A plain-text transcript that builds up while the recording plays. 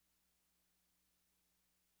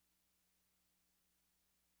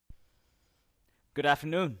Good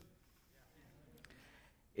afternoon.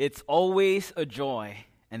 It's always a joy,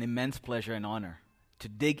 an immense pleasure and honor to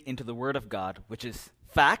dig into the Word of God, which is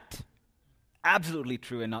fact, absolutely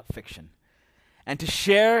true and not fiction, and to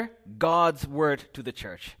share God's Word to the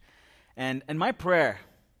church. And my prayer,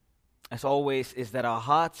 as always, is that our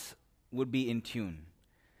hearts would be in tune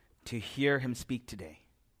to hear Him speak today.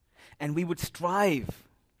 And we would strive,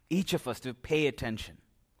 each of us, to pay attention.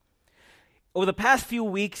 Over the past few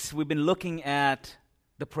weeks, we've been looking at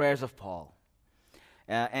the prayers of Paul.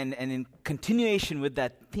 And in continuation with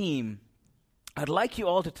that theme, I'd like you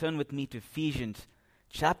all to turn with me to Ephesians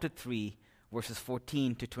chapter 3, verses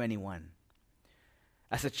 14 to 21.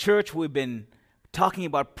 As a church, we've been talking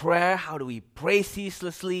about prayer. How do we pray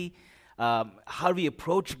ceaselessly? How do we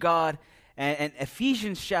approach God? And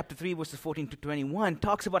Ephesians chapter 3, verses 14 to 21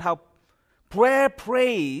 talks about how Paul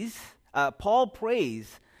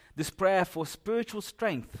prays this prayer for spiritual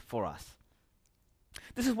strength for us.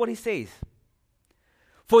 This is what he says.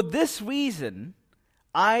 For this reason,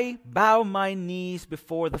 I bow my knees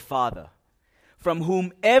before the Father, from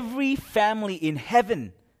whom every family in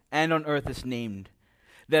heaven and on earth is named,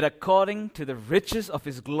 that according to the riches of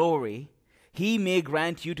his glory, he may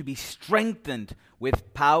grant you to be strengthened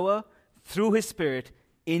with power through his Spirit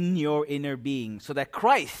in your inner being, so that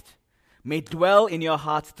Christ may dwell in your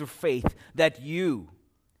hearts through faith, that you,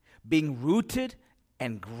 being rooted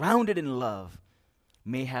and grounded in love,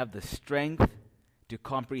 may have the strength to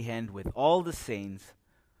comprehend with all the saints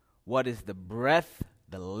what is the breadth,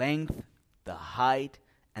 the length, the height,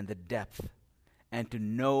 and the depth, and to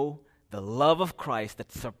know the love of Christ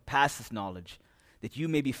that surpasses knowledge, that you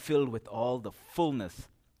may be filled with all the fullness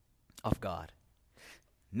of God.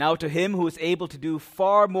 Now to him who is able to do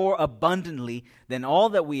far more abundantly than all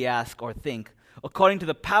that we ask or think, according to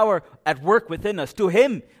the power at work within us, to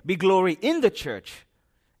him be glory in the church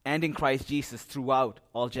and in Christ Jesus throughout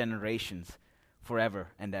all generations, forever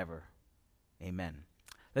and ever. Amen.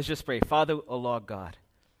 Let's just pray. Father, O Lord God,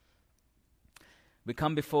 we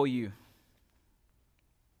come before you,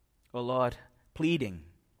 O Lord, pleading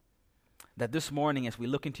that this morning as we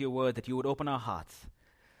look into your word, that you would open our hearts,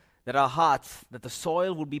 that the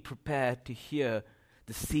soil would be prepared to hear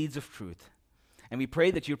the seeds of truth. And we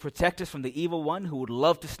pray that you protect us from the evil one who would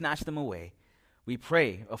love to snatch them away. We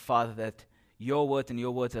pray, O Father, that your words and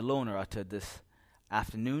your words alone are uttered this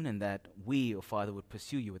afternoon, and that we, O Father, would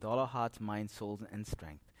pursue you with all our hearts, minds, souls, and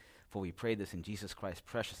strength. For we pray this in Jesus Christ's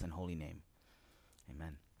precious and holy name.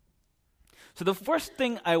 Amen. So the first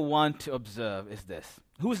thing I want to observe is this.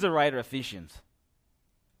 Who's the writer of Ephesians?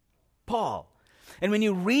 Paul. And when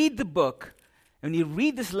you read the book, and you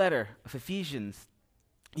read this letter of Ephesians,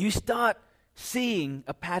 you start seeing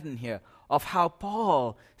a pattern here of how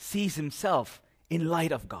Paul sees himself in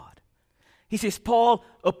light of God. He says, Paul,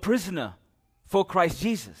 a prisoner for Christ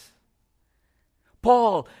Jesus.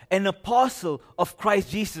 Paul, an apostle of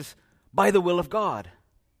Christ Jesus by the will of God.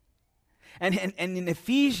 And in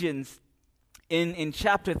Ephesians, in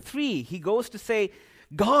chapter 3, he goes to say,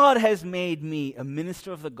 God has made me a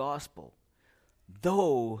minister of the gospel,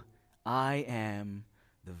 though I am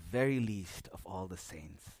the very least of all the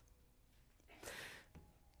saints.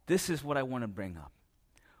 This is what I want to bring up.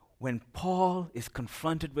 When Paul is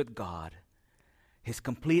confronted with God, his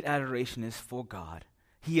complete adoration is for God.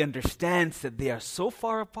 He understands that they are so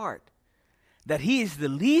far apart that he is the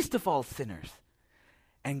least of all sinners,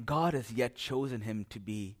 and God has yet chosen him to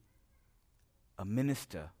be a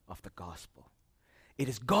minister of the gospel. It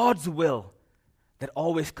is God's will that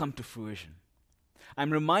always come to fruition.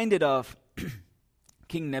 I'm reminded of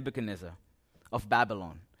King Nebuchadnezzar of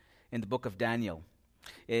Babylon in the book of Daniel.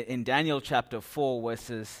 In Daniel chapter 4,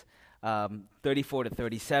 verses 34 to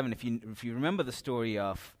 37, if you remember the story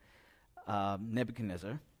of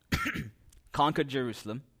Nebuchadnezzar, conquered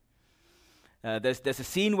Jerusalem, there's a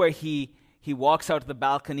scene where he walks out to the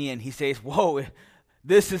balcony and he says, whoa,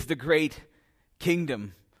 this is the great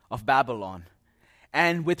kingdom of Babylon.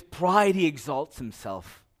 And with pride he exalts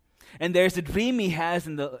himself. And there's a dream he has,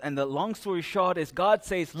 and the long story short is God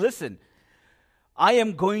says, listen, I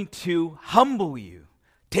am going to humble you,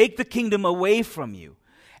 take the kingdom away from you.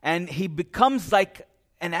 And he becomes like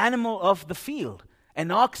an animal of the field, an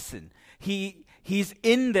oxen. He's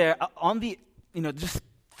in there just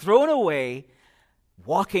thrown away,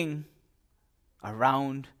 walking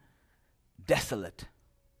around desolate.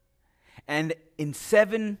 And in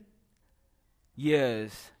 7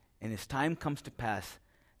 years, and his time comes to pass,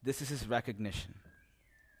 this is his recognition.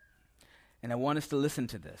 And I want us to listen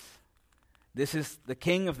to this. This is the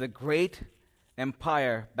king of the great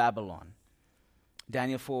empire, Babylon.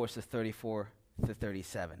 Daniel 4, verses 34 to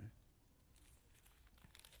 37.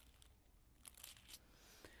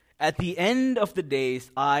 At the end of the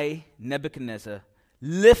days, I, Nebuchadnezzar,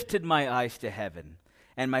 lifted my eyes to heaven,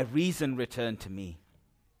 and my reason returned to me.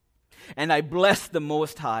 And I blessed the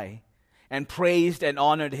Most High, and praised and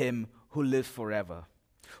honored him who lives forever.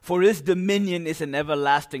 For his dominion is an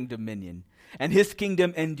everlasting dominion, and his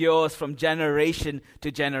kingdom endures from generation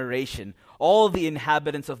to generation. All the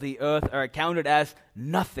inhabitants of the earth are accounted as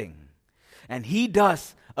nothing, and he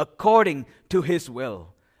does according to his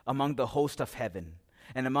will among the host of heaven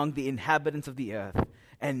and among the inhabitants of the earth,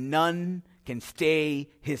 and none can stay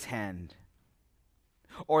his hand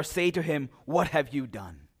or say to him, "What have you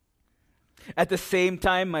done?" At the same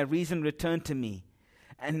time, my reason returned to me,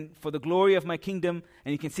 and for the glory of my kingdom.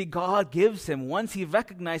 And you can see God gives him, once he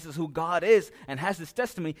recognizes who God is and has this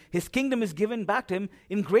testimony, his kingdom is given back to him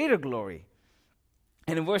in greater glory.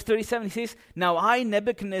 And in verse 37, he says, "Now I,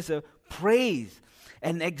 Nebuchadnezzar, praise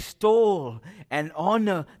and extol and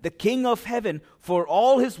honor the King of heaven, for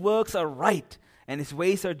all his works are right and his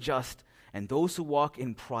ways are just, and those who walk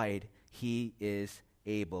in pride he is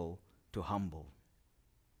able to humble."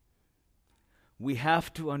 We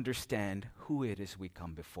have to understand who it is we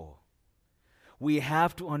come before. We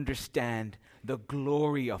have to understand the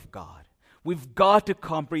glory of God. We've got to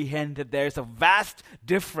comprehend that there's a vast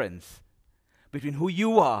difference between who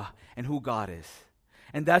you are and who God is.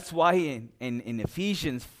 And that's why in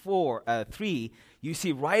Ephesians 3, you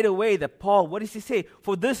see right away that Paul, what does he say?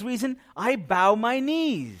 "For this reason, I bow my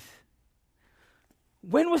knees."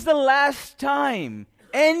 When was the last time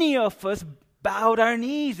any of us bowed our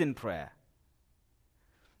knees in prayer?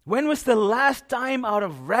 When was the last time, out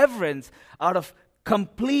of reverence, out of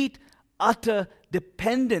complete, utter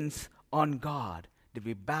dependence on God, did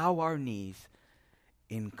we bow our knees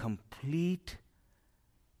in complete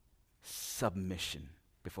submission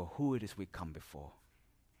before who it is we come before?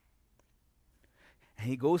 And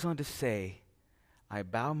he goes on to say, "I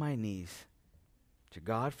bow my knees to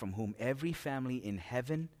God, from whom every family in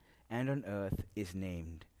heaven and on earth is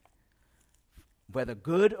named. Whether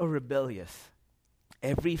good or rebellious,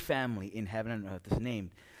 every family in heaven and earth is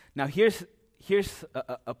named." Now here's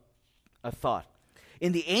a thought.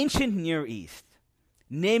 In the ancient Near East,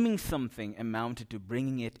 naming something amounted to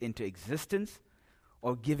bringing it into existence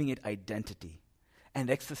or giving it identity and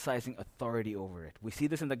exercising authority over it. We see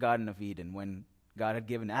this in the Garden of Eden when God had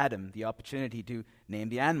given Adam the opportunity to name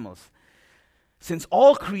the animals. Since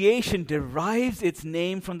all creation derives its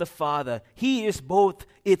name from the Father, he is both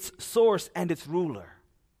its source and its ruler.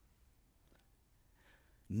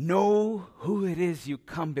 Know who it is you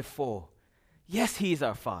come before. Yes, he is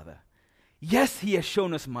our Father. Yes, he has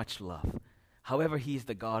shown us much love. However, he is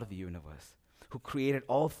the God of the universe who created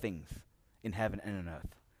all things in heaven and on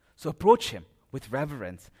earth. So approach him with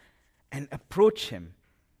reverence and approach him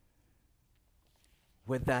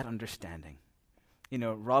with that understanding. You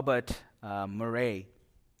know, Robert Murray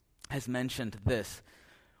has mentioned this: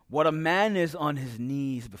 "What a man is on his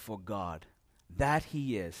knees before God, that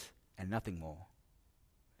he is, and nothing more.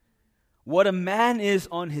 What a man is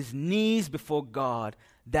on his knees before God,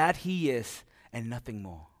 that he is, and nothing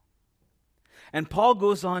more." And Paul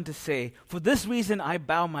goes on to say, "For this reason I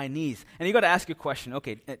bow my knees." And you got to ask your question,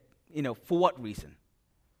 okay, for what reason?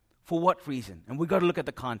 For what reason? And we got to look at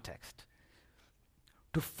the context.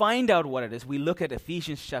 To find out what it is, we look at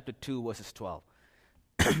Ephesians chapter 2, verses 12.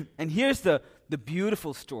 And here's the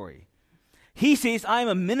beautiful story. He says, "I am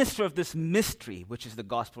a minister of this mystery," which is the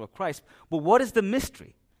gospel of Christ. But what is the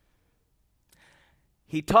mystery?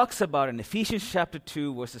 He talks about in Ephesians chapter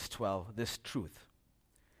 2, verses 12, this truth.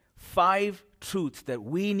 5 truths that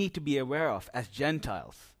we need to be aware of as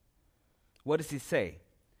Gentiles. What does he say?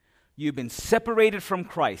 You've been separated from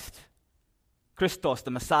Christ. Christos,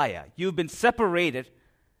 the Messiah. You've been separated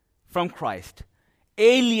from Christ.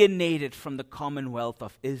 Alienated from the commonwealth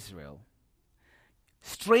of Israel.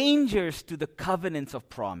 Strangers to the covenants of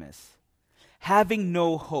promise. Having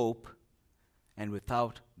no hope and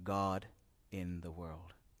without God in the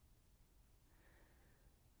world.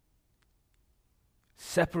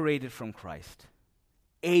 Separated from Christ,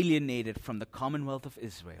 alienated from the commonwealth of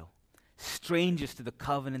Israel, strangers to the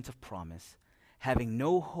covenants of promise, having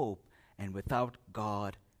no hope and without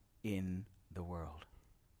God in the world.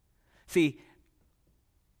 See,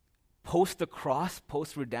 post the cross,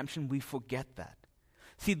 post redemption, we forget that.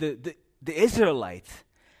 See, the Israelites,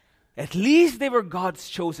 at least they were God's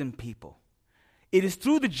chosen people. It is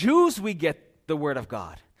through the Jews we get the word of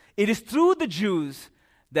God. It is through the Jews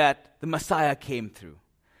that the Messiah came through.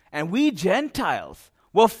 And we Gentiles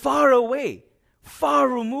were far away, far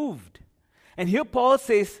removed. And here Paul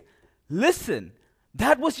says, listen,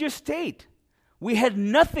 that was your state. We had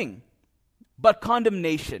nothing but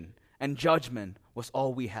condemnation and judgment was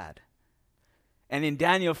all we had. And in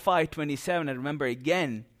Daniel 5:27, I remember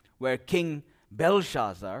again where King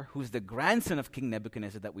Belshazzar, who's the grandson of King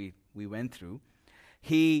Nebuchadnezzar that we went through,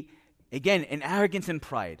 he, again, in arrogance and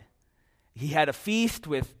pride, he had a feast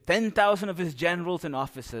with 10,000 of his generals and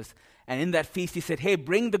officers, and in that feast he said, hey,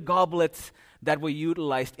 bring the goblets that were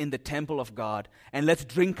utilized in the temple of God, and let's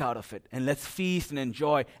drink out of it, and let's feast and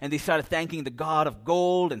enjoy. And they started thanking the God of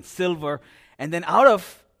gold and silver, and then out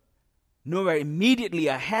of nowhere, immediately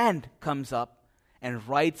a hand comes up and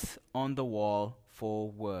writes on the wall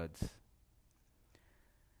 4 words.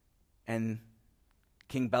 And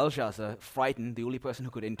King Belshazzar, frightened, the only person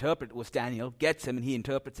who could interpret was Daniel, gets him and he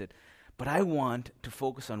interprets it. But I want to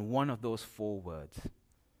focus on one of those 4 words,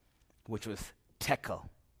 which was tekel,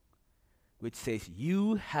 which says,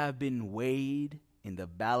 you have been weighed in the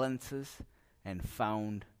balances and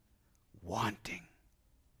found wanting.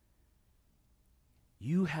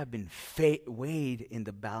 You have been weighed in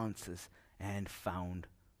the balances and found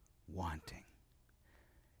wanting.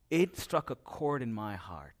 It struck a chord in my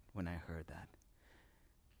heart when I heard that.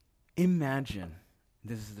 Imagine,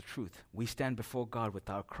 this is the truth, we stand before God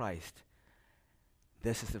without Christ.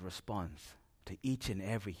 This is the response to each and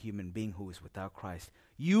every human being who is without Christ.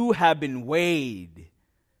 You have been weighed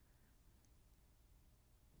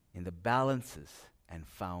in the balances and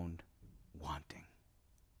found wanting.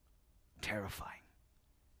 Terrifying.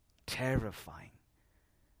 Terrifying.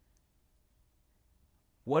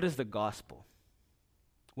 What is the gospel?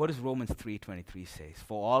 What does Romans 3:23 say?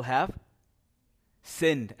 For all have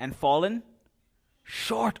sinned and fallen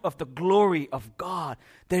short of the glory of God.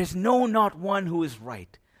 There is not one who is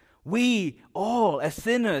right. We all, as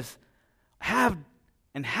sinners, have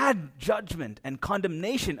and had judgment and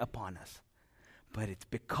condemnation upon us. But it's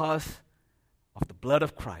because of the blood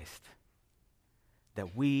of Christ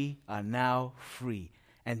that we are now free.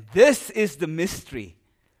 And this is the mystery.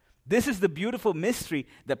 This is the beautiful mystery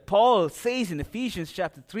that Paul says in Ephesians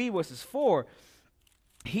chapter 3, verses 4.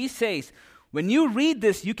 He says, when you read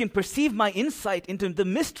this, you can perceive my insight into the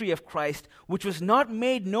mystery of Christ, which was not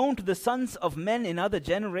made known to the sons of men in other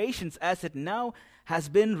generations, as it now has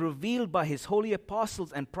been revealed by his holy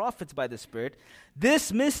apostles and prophets by the Spirit.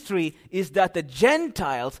 This mystery is that the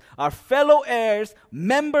Gentiles are fellow heirs,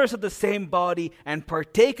 members of the same body, and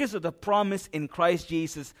partakers of the promise in Christ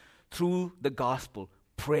Jesus through the gospel.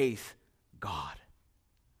 Praise God.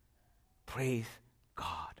 Praise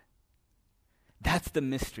God. That's the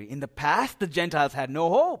mystery. In the past, the Gentiles had no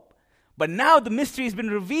hope. But now the mystery has been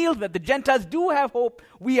revealed that the Gentiles do have hope.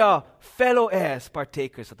 We are fellow heirs,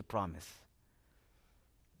 partakers of the promise.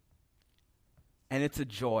 And it's a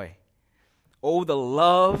joy. Oh, the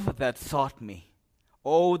love that sought me.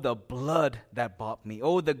 Oh, the blood that bought me.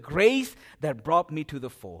 Oh, the grace that brought me to the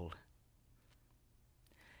fold.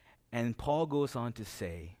 And Paul goes on to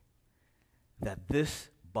say that this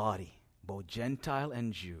body, both Gentile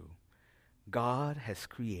and Jew, God has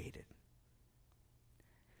created.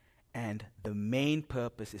 And the main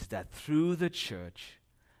purpose is that through the church,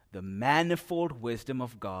 the manifold wisdom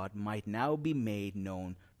of God might now be made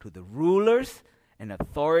known to the rulers and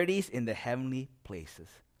authorities in the heavenly places.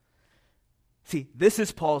 See, this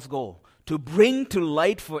is Paul's goal, to bring to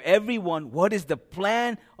light for everyone what is the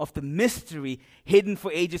plan of the mystery hidden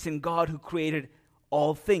for ages in God who created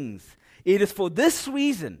all things. It is for this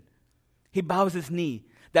reason he bows his knee,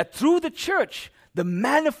 that through the church, the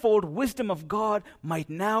manifold wisdom of God might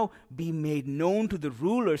now be made known to the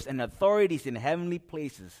rulers and authorities in heavenly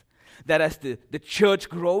places. That as the church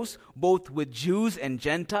grows, both with Jews and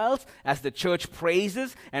Gentiles, as the church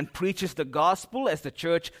praises and preaches the gospel, as the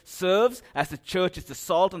church serves, as the church is the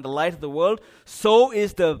salt and the light of the world, so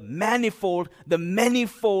is the manifold, the many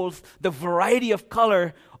folds, the variety of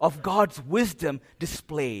color of God's wisdom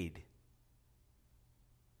displayed.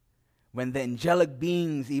 When the angelic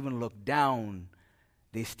beings even look down,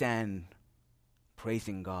 they stand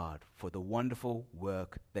praising God for the wonderful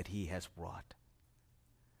work that He has wrought.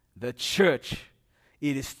 The church,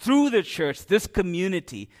 it is through the church, this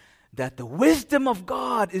community, that the wisdom of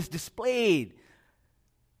God is displayed.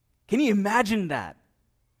 Can you imagine that?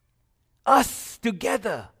 Us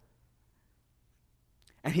together.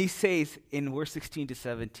 And he says in verse 16 to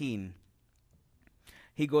 17,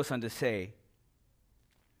 he goes on to say,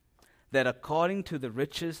 that according to the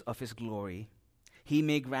riches of his glory, he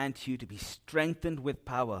may grant you to be strengthened with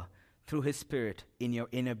power through his Spirit in your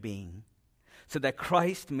inner being, so that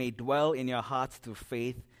Christ may dwell in your hearts through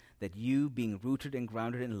faith, that you, being rooted and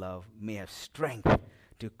grounded in love, may have strength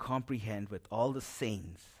to comprehend with all the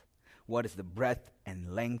saints what is the breadth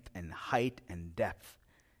and length and height and depth,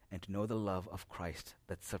 and to know the love of Christ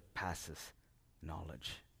that surpasses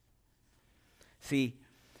knowledge. See,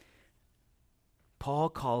 Paul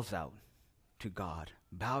calls out to God,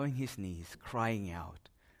 bowing his knees, crying out,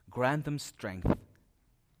 grant them strength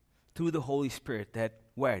through the Holy Spirit that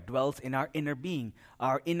where dwells in our inner being.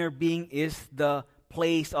 Our inner being is the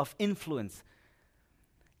place of influence.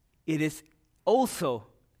 It is also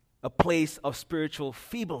a place of spiritual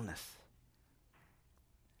feebleness.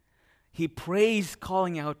 He prays,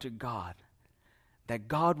 calling out to God, that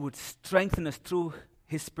God would strengthen us through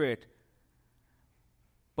His Spirit.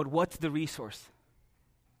 But what's the resource?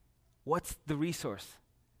 What's the resource?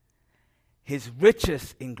 His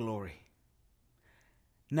riches in glory.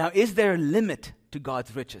 Now, is there a limit to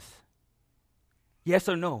God's riches? Yes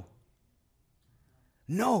or no?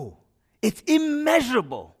 No. It's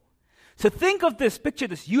immeasurable. So think of this, picture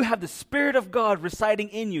this. You have the Spirit of God residing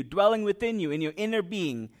in you, dwelling within you, in your inner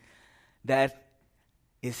being, that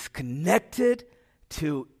is connected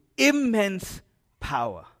to immense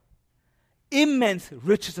power, immense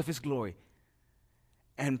riches of His glory.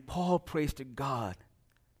 And Paul prays to God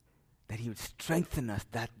that He would strengthen us,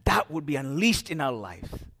 that would be unleashed in our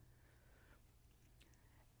lives.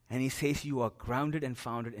 And he says, you are grounded and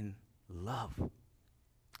founded in love.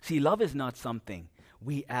 See, love is not something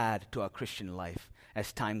we add to our Christian life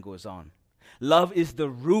as time goes on. Love is the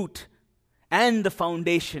root and the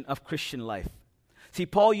foundation of Christian life. See,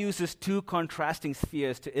 Paul uses two contrasting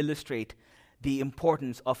spheres to illustrate the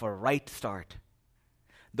importance of a right start.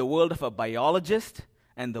 The world of a biologist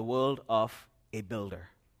and the world of a builder.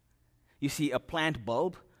 You see, a plant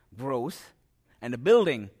bulb grows and a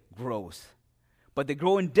building grows, but they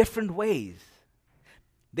grow in different ways.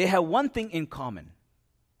 They have one thing in common.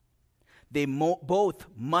 They both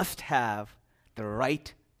must have the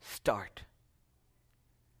right start.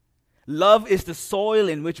 Love is the soil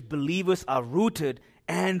in which believers are rooted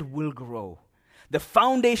and will grow, the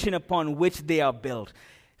foundation upon which they are built.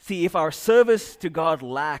 See, if our service to God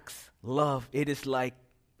lacks love, it is like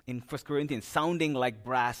in 1 Corinthians, sounding like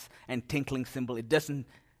brass and tinkling cymbal. It doesn't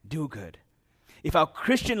do good. If our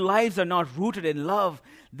Christian lives are not rooted in love,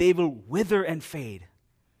 they will wither and fade.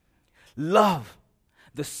 Love,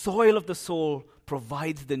 the soil of the soul,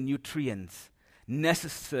 provides the nutrients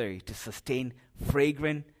necessary to sustain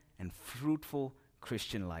fragrant and fruitful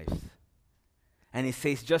Christian lives. And it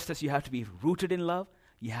says, just as you have to be rooted in love,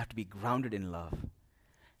 you have to be grounded in love.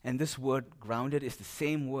 And this word grounded is the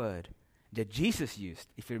same word that Jesus used.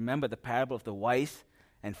 If you remember the parable of the wise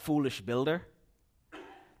and foolish builder,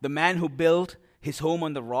 the man who built his home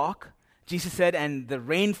on the rock, Jesus said, and the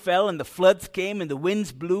rain fell and the floods came and the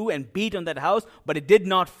winds blew and beat on that house, but it did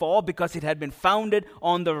not fall because it had been founded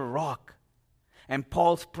on the rock. And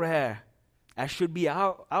Paul's prayer, as should be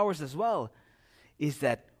ours as well, is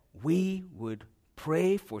that we would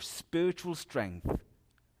pray for spiritual strength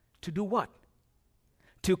to do what?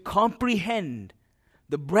 To comprehend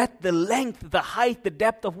the breadth, the length, the height, the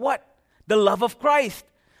depth of what? The love of Christ.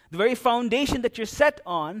 The very foundation that you're set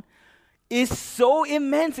on is so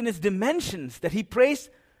immense in its dimensions that he prays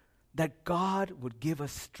that God would give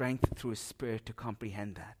us strength through His Spirit to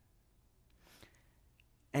comprehend that.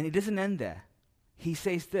 And it doesn't end there. He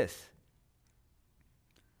says this,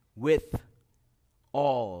 with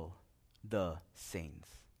all the saints.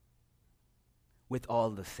 With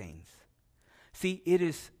all the saints. See, it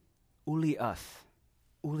is only us,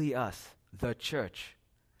 the church,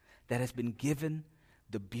 that has been given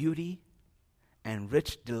the beauty and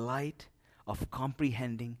rich delight of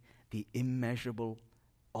comprehending the immeasurable,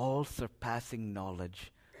 all-surpassing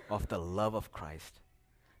knowledge of the love of Christ.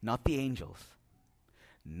 Not the angels,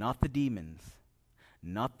 not the demons,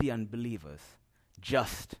 not the unbelievers,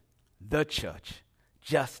 just the church,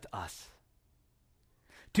 just us.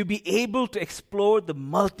 To be able to explore the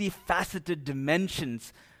multifaceted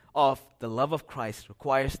dimensions of the love of Christ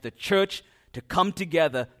requires the church to come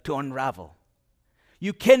together to unravel.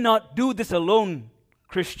 You cannot do this alone,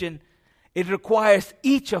 Christian. It requires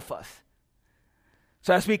each of us.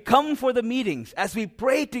 So as we come for the meetings, as we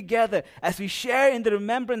pray together, as we share in the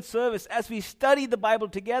remembrance service, as we study the Bible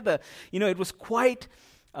together, it was quite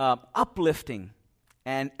uplifting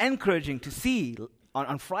and encouraging to see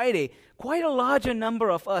on Friday quite a larger number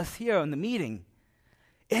of us here on the meeting.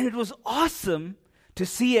 And it was awesome to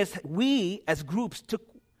see as we, as groups, took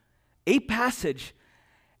a passage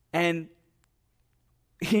and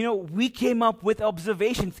we came up with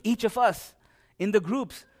observations, each of us, in the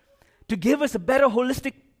groups, to give us a better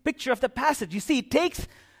holistic picture of the passage. You see, it takes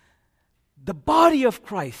the body of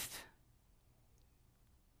Christ.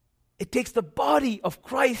 It takes the body of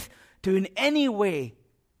Christ to in any way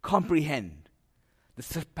comprehend the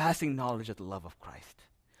surpassing knowledge of the love of Christ.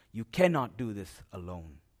 You cannot do this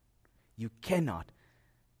alone. You cannot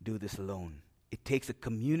do this alone. It takes a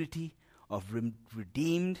community of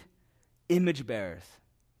redeemed image bearers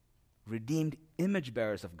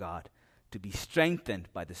of God, to be strengthened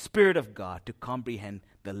by the Spirit of God to comprehend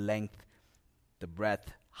the length, the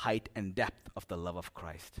breadth, height, and depth of the love of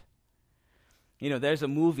Christ. There's a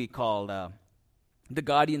movie called The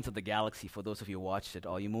Guardians of the Galaxy, for those of you who watched it,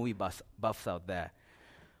 all you movie buffs out there,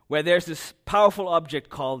 where there's this powerful object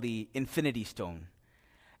called the Infinity Stone.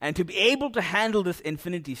 And to be able to handle this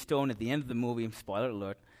Infinity Stone at the end of the movie, spoiler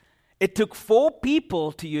alert, it took 4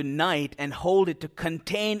 people to unite and hold it to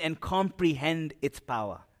contain and comprehend its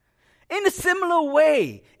power. In a similar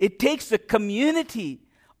way, it takes a community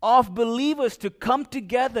of believers to come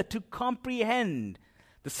together to comprehend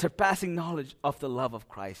the surpassing knowledge of the love of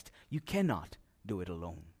Christ. You cannot do it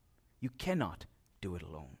alone. You cannot do it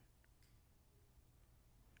alone.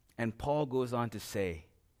 And Paul goes on to say,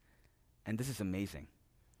 and this is amazing,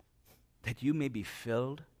 that you may be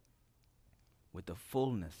filled with the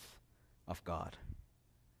fullness of God.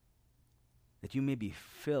 That you may be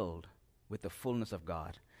filled with the fullness of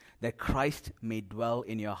God. That Christ may dwell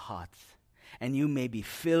in your hearts, and you may be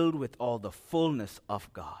filled with all the fullness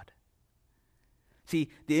of God. See,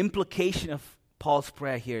 the implication of Paul's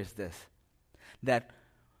prayer here is this, that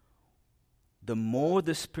the more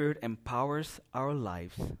the Spirit empowers our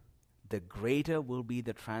lives, the greater will be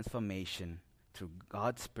the transformation through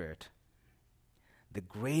God's Spirit. The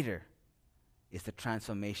greater is the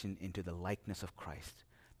transformation into the likeness of Christ.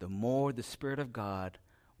 The more the Spirit of God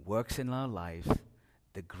works in our lives,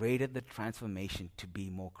 the greater the transformation to be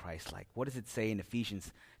more Christ-like. What does it say in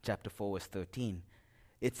Ephesians chapter 4, verse 13?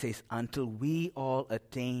 It says, until we all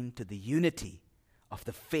attain to the unity of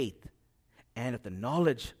the faith and of the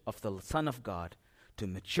knowledge of the Son of God, to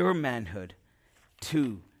mature manhood,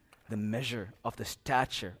 to the measure of the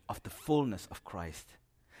stature of the fullness of Christ.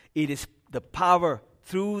 It is the power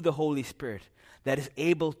through the Holy Spirit that is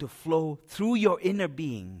able to flow through your inner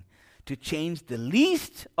being to change the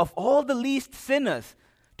least of all the least sinners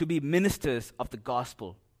to be ministers of the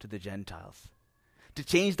gospel to the Gentiles. To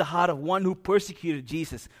change the heart of one who persecuted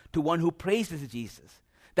Jesus to one who praises Jesus.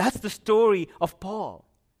 That's the story of Paul.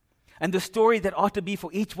 And the story that ought to be for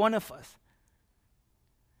each one of us.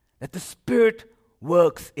 That the Spirit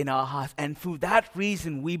works in our hearts. And for that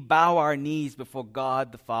reason we bow our knees before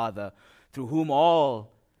God the Father, through whom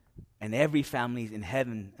all and every family in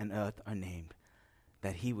heaven and earth are named.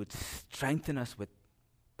 That He would strengthen us with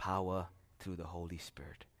power through the Holy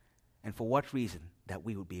Spirit. And for what reason? That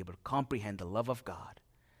we would be able to comprehend the love of God.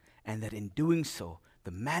 And that in doing so,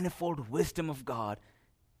 the manifold wisdom of God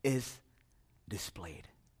is displayed.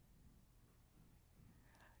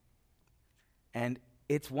 And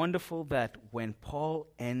it's wonderful that when Paul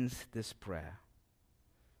ends this prayer,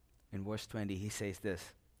 in verse 20, he says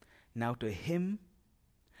this, now to Him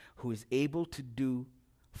who is able to do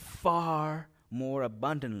far more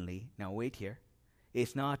abundantly, now wait here,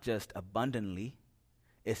 it's not just abundantly,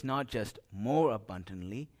 it's not just more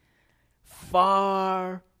abundantly,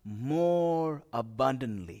 far more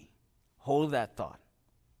abundantly. Hold that thought,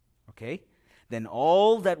 okay? Then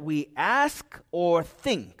all that we ask or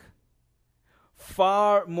think,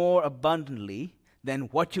 far more abundantly than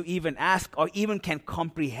what you even ask or even can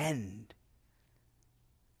comprehend,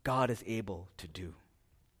 God is able to do,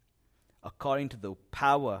 according to the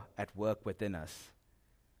power at work within us.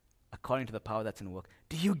 According to the power that's in work.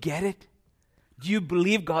 Do you get it? Do you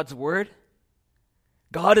believe God's word?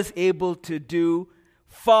 God is able to do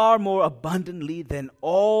far more abundantly than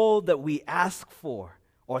all that we ask for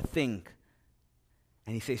or think.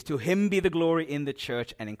 And He says, to Him be the glory in the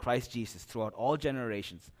church and in Christ Jesus throughout all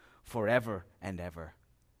generations, forever and ever.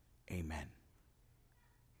 Amen.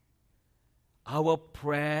 Our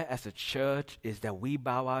prayer as a church is that we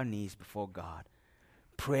bow our knees before God,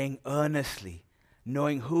 praying earnestly,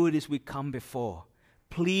 knowing who it is we come before,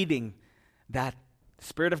 pleading that the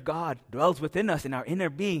Spirit of God dwells within us in our inner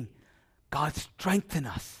being. God, strengthen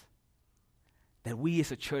us, that we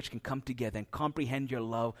as a church can come together and comprehend your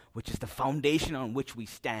love, which is the foundation on which we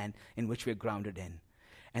stand, in which we are grounded in.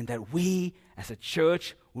 And that we as a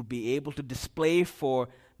church will be able to display for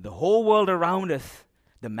the whole world around us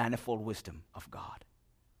the manifold wisdom of God.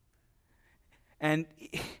 And,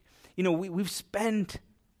 we've spent,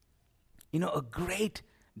 a great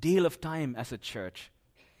deal of time as a church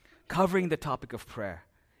covering the topic of prayer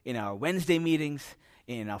in our Wednesday meetings,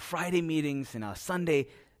 in our Friday meetings, in our Sunday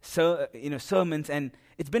sermons, and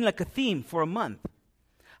it's been like a theme for a month.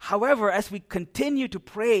 However, as we continue to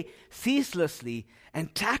pray ceaselessly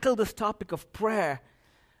and tackle this topic of prayer,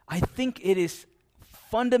 I think it is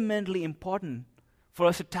fundamentally important for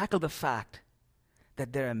us to tackle the fact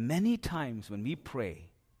that there are many times when we pray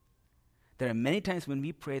there are many times when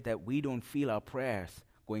we pray that we don't feel our prayers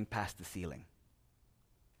going past the ceiling.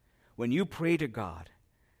 When you pray to God,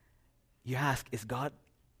 you ask, is God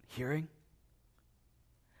hearing?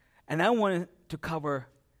 And I wanted to cover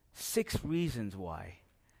 6 reasons why.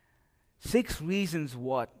 6 reasons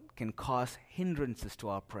what can cause hindrances to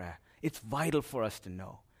our prayer. It's vital for us to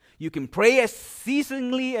know. You can pray as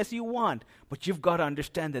ceasingly as you want, but you've got to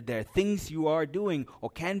understand that there are things you are doing or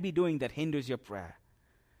can be doing that hinders your prayer.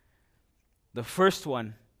 The first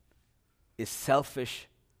one is selfish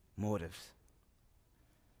motives.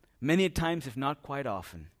 Many times, if not quite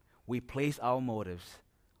often, we place our motives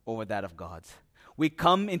over that of God's. We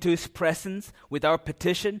come into His presence with our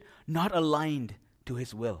petition not aligned to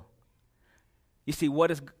His will. You see, what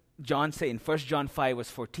does John say in 1 John 5 verse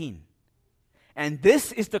 14? And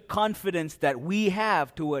this is the confidence that we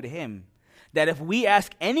have toward Him, that if we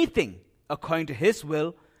ask anything according to His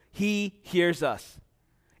will, He hears us.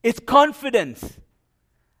 It's confidence.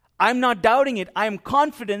 I'm not doubting it. I am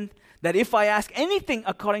confident that if I ask anything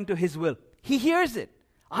according to His will, He hears it.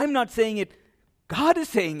 I'm not saying it. God is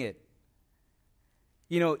saying it.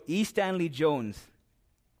 You know, E. Stanley Jones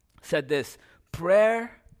said this,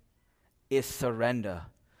 prayer is surrender.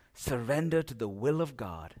 Surrender to the will of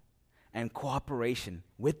God and cooperation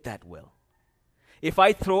with that will. If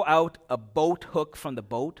I throw out a boat hook from the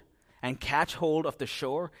boat and catch hold of the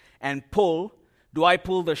shore and pull, do I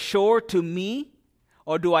pull the shore to me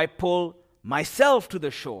or do I pull myself to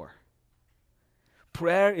the shore?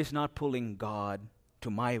 Prayer is not pulling God to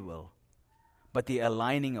my will, but the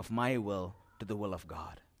aligning of my will to the will of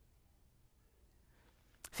God.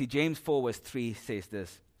 See, James 4 verse 3 says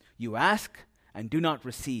this, you ask and do not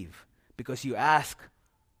receive because you ask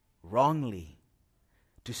wrongly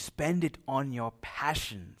to spend it on your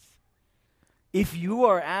passions. If you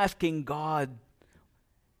are asking God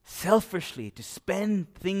selfishly to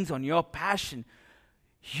spend things on your passion,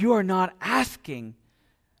 you are not asking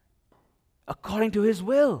according to His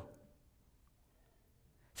will.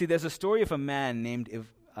 See, there's a story of a man named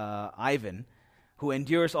Ivan who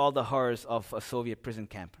endures all the horrors of a Soviet prison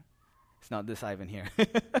camp. It's not this Ivan here.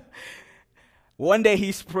 One day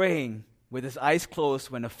he's praying with his eyes closed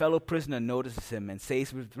when a fellow prisoner notices him and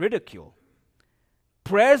says with ridicule,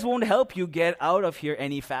 prayers won't help you get out of here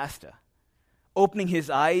any faster. Opening his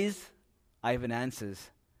eyes, Ivan answers,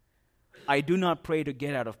 I do not pray to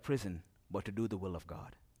get out of prison, but to do the will of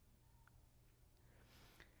God.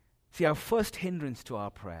 See, our first hindrance to our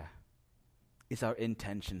prayer is our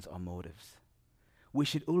intentions or motives. We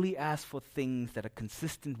should only ask for things that are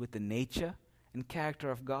consistent with the nature and character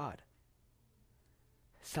of God.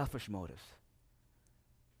 Selfish motives.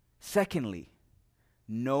 Secondly,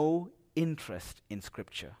 no interest in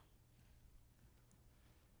Scripture.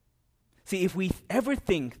 See, if we ever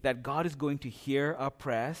think that God is going to hear our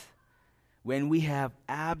prayers when we have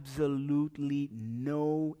absolutely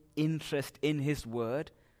no interest in His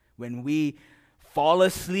Word, when we fall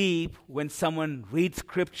asleep when someone reads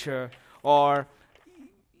Scripture or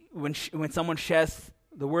when someone shares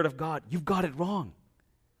the Word of God, you've got it wrong.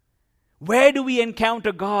 Where do we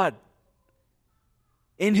encounter God?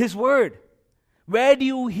 In His Word. Where do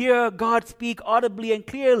you hear God speak audibly and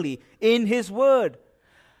clearly? In His Word.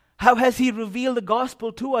 How has He revealed the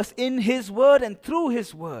gospel to us? In His Word and through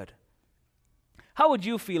His Word. How would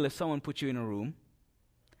you feel if someone put you in a room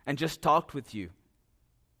and just talked with you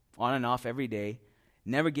on and off every day,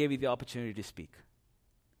 never gave you the opportunity to speak?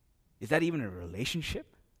 Is that even a relationship?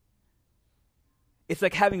 It's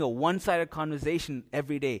like having a one-sided conversation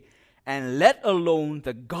every day. And let alone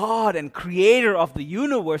the God and creator of the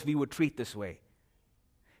universe we would treat this way.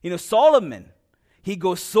 You know, Solomon, he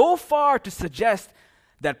goes so far to suggest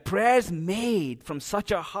that prayers made from such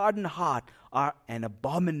a hardened heart are an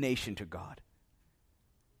abomination to God.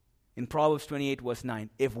 In Proverbs 28 verse 9,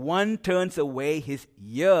 if one turns away his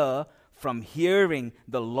ear from hearing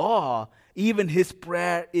the law, even his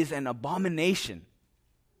prayer is an abomination.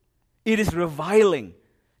 It is reviling,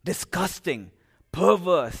 disgusting,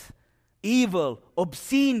 perverse, evil,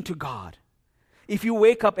 obscene to God. If you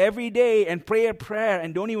wake up every day and pray a prayer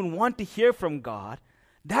and don't even want to hear from God,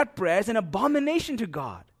 that prayer is an abomination to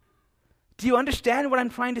God. Do you understand what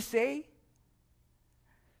I'm trying to say?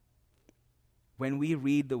 When we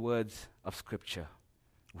read the words of Scripture,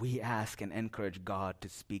 we ask and encourage God to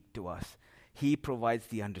speak to us. He provides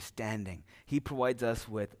the understanding. He provides us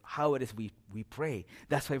with how it is we pray.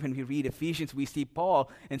 That's why when we read Ephesians, we see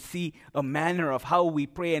Paul and see a manner of how we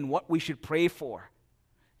pray and what we should pray for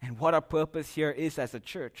and what our purpose here is as a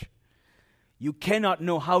church. You cannot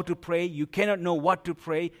know how to pray. You cannot know what to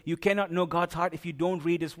pray. You cannot know God's heart if you don't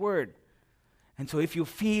read His Word. And so if you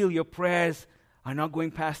feel your prayers are not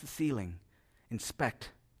going past the ceiling, inspect,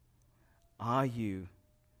 are you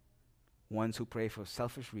ones who pray for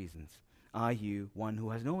selfish reasons? Are you one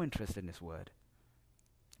who has no interest in His word?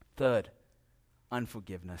 Third,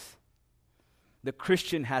 unforgiveness. The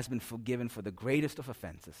Christian has been forgiven for the greatest of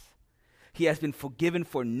offenses. He has been forgiven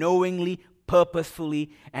for knowingly,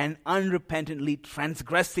 purposefully, and unrepentantly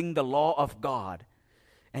transgressing the law of God.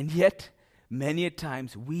 And yet, many a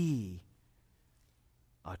times we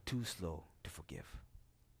are too slow to forgive.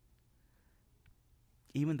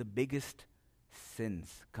 Even the biggest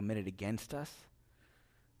sins committed against us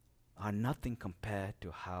are nothing compared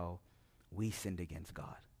to how we sinned against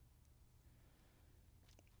God.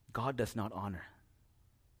 God does not honor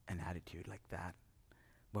an attitude like that,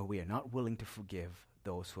 where we are not willing to forgive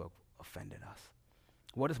those who have offended us.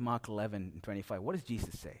 What does Mark 11:25, what does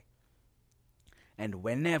Jesus say? And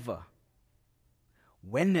whenever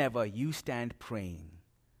you stand praying,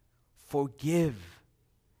 forgive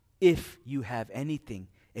if you have anything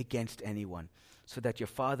against anyone, so that your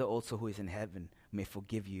Father also who is in heaven may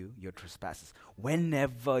forgive you your trespasses.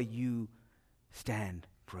 Whenever you stand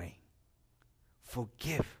praying,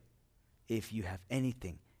 forgive if you have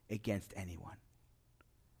anything against anyone.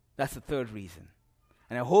 That's the third reason.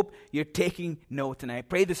 And I hope you're taking note, and I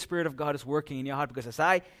pray the Spirit of God is working in your heart, because as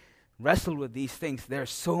I wrestle with these things, there are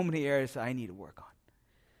so many areas I need to work on.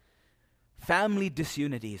 Family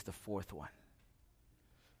disunity is the fourth one.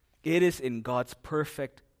 It is in God's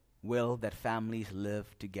perfect will that families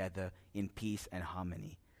live together in peace and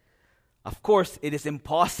harmony. Of course, it is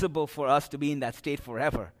impossible for us to be in that state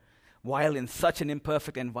forever, while in such an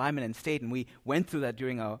imperfect environment and state, and we went through that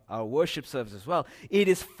during our worship service as well. It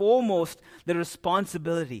is foremost the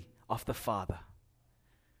responsibility of the father,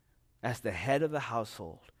 as the head of the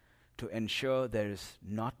household, to ensure there is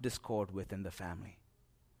not discord within the family.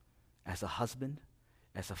 As a husband,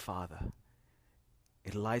 as a father,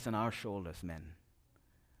 it lies on our shoulders, men.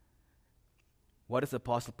 What does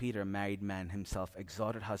Apostle Peter, a married man himself,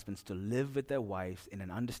 exhorted husbands to live with their wives in an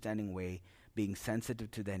understanding way, being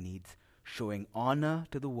sensitive to their needs, showing honor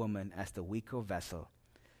to the woman as the weaker vessel,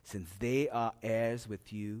 since they are heirs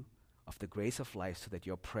with you of the grace of life, so that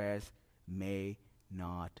your prayers may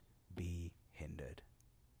not be hindered.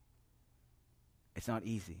 It's not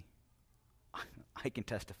easy. I can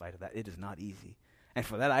testify to that. It is not easy. And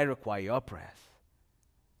for that, I require your prayers.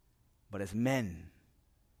 But as men,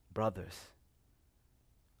 brothers,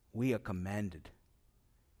 we are commanded.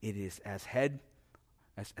 It is as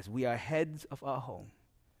we are heads of our home,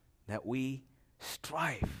 that we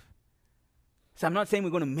strive. So I'm not saying we're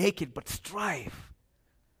going to make it, but strive.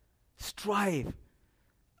 Strive,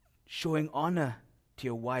 showing honor to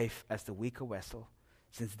your wife as the weaker vessel,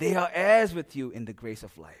 since they are heirs with you in the grace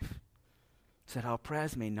of life, so that our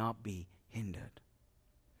prayers may not be hindered.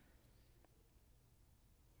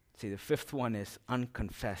 See, the fifth one is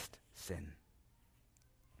unconfessed sin.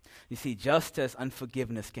 You see, just as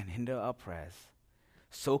unforgiveness can hinder our prayers,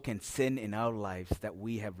 so can sin in our lives that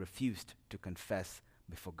we have refused to confess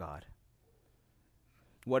before God.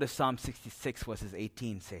 What does Psalm 66 verses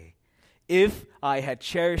 18 say? If I had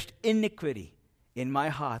cherished iniquity in my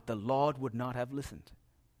heart, the Lord would not have listened,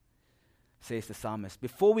 says the psalmist.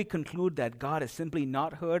 Before we conclude that God has simply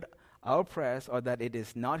not heard our prayers, or that it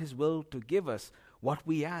is not His will to give us what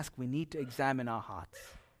we ask, we need to examine our hearts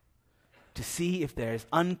to see if there is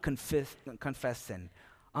unconfessed sin,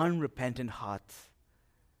 unrepentant hearts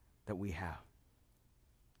that we have.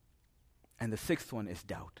 And the sixth one is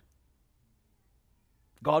doubt.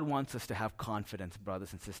 God wants us to have confidence,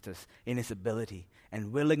 brothers and sisters, in His ability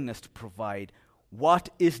and willingness to provide what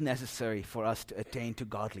is necessary for us to attain to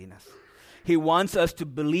godliness. He wants us to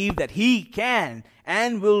believe that He can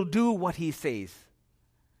and will do what He says.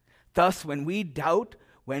 Thus, when we doubt,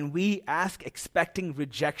 when we ask expecting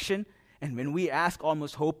rejection, and when we ask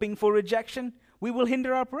almost hoping for rejection, we will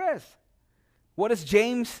hinder our prayers. What does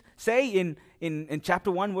James say in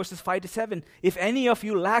chapter 1, verses 5 to 7? If any of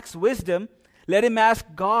you lacks wisdom, let him ask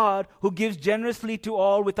God, who gives generously to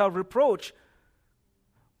all without reproach.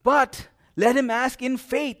 But let him ask in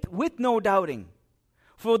faith with no doubting.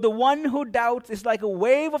 For the one who doubts is like a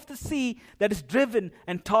wave of the sea that is driven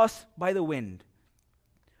and tossed by the wind.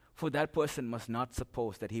 For that person must not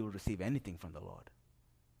suppose that he will receive anything from the Lord.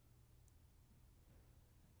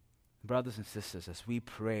 Brothers and sisters, as we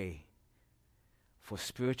pray for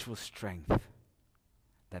spiritual strength,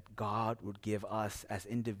 that God would give us as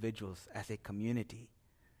individuals, as a community,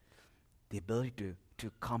 the ability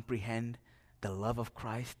to comprehend the love of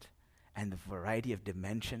Christ and the variety of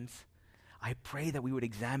dimensions, I pray that we would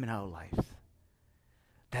examine our lives.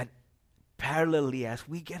 That parallelly, as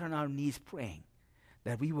we get on our knees praying,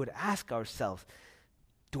 that we would ask ourselves,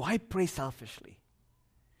 Do I pray selfishly?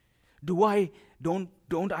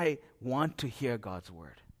 Don't I want to hear God's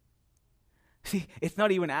word? See, it's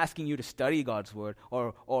not even asking you to study God's word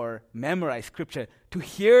or memorize scripture, to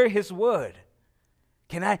hear his word.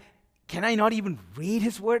 Can I not even read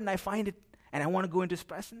his word and I find it and I want to go into his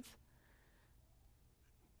presence?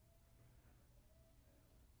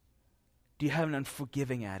 Do you have an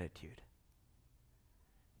unforgiving attitude?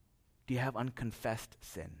 Do you have unconfessed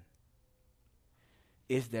sin?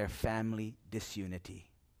 Is there family disunity?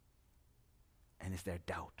 And is there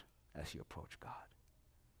doubt as you approach God?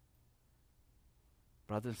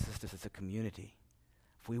 Brothers and sisters, as a community,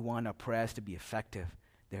 if we want our prayers to be effective,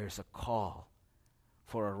 there is a call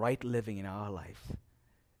for a right living in our lives.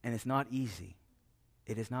 And it's not easy.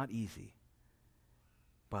 It is not easy.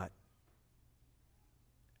 But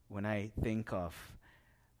when I think of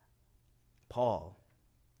Paul,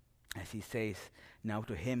 as he says, now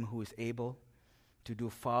to him who is able to do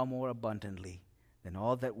far more abundantly than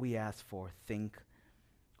all that we ask for, think,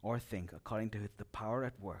 according to the power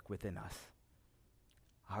at work within us,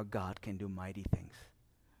 our God can do mighty things.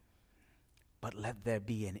 But let there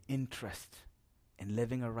be an interest in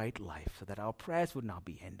living a right life so that our prayers would not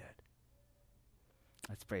be hindered.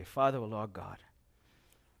 Let's pray. Father, O Lord God,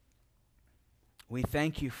 we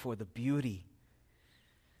thank you for the beauty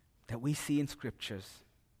that we see in scriptures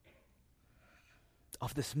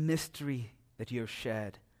of this mystery that you have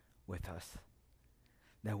shared with us,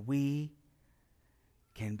 that we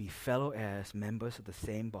can be fellow heirs, members of the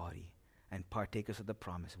same body, and partakers of the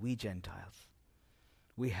promise. We Gentiles,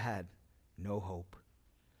 we had no hope.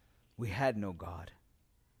 We had no God.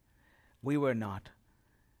 We were not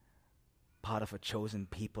part of a chosen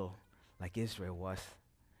people like Israel was.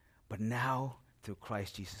 But now, through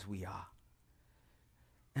Christ Jesus, we are.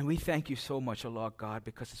 And we thank you so much, O Lord God,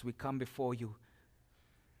 because as we come before you,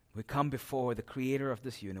 we come before the creator of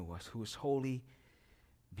this universe, who is holy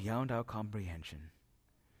beyond our comprehension.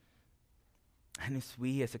 And as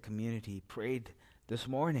we as a community prayed this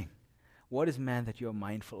morning, what is man that you are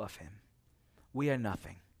mindful of him? We are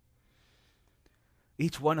nothing.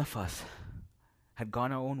 Each one of us had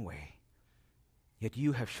gone our own way, yet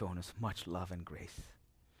you have shown us much love and grace.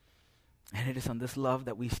 And it is on this love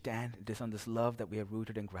that we stand. It is on this love that we are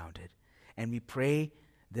rooted and grounded. And we pray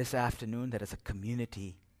this afternoon that as a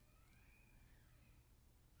community,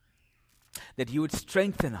 that you would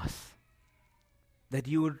strengthen us, that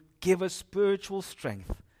you would give us spiritual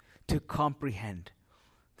strength to comprehend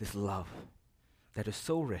this love that is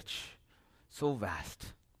so rich, so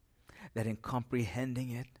vast, that in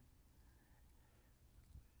comprehending it,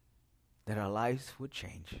 that our lives would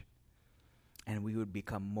change and we would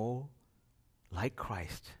become more like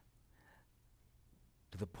Christ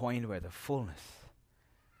to the point where the fullness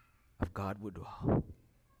of God would dwell.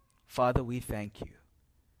 Father, we thank you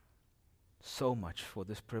so much for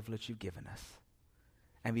this privilege you've given us.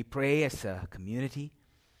 And we pray as a community,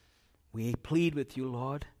 we plead with you,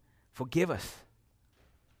 Lord, forgive us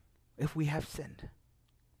if we have sinned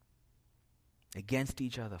against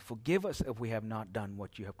each other. Forgive us if we have not done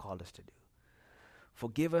what you have called us to do.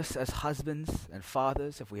 Forgive us as husbands and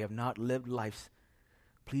fathers if we have not lived lives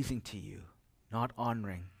pleasing to you, not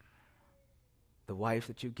honoring the wives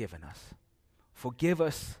that you've given us. Forgive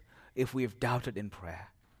us if we have doubted in prayer.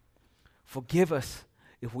 Forgive us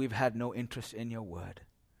if we've had no interest in your word.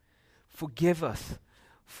 Forgive us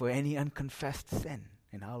for any unconfessed sin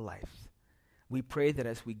in our lives. We pray that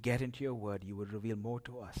as we get into your word, you would reveal more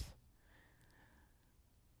to us.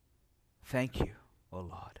 Thank you, O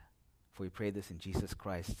Lord, for we pray this in Jesus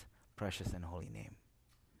Christ's precious and holy name.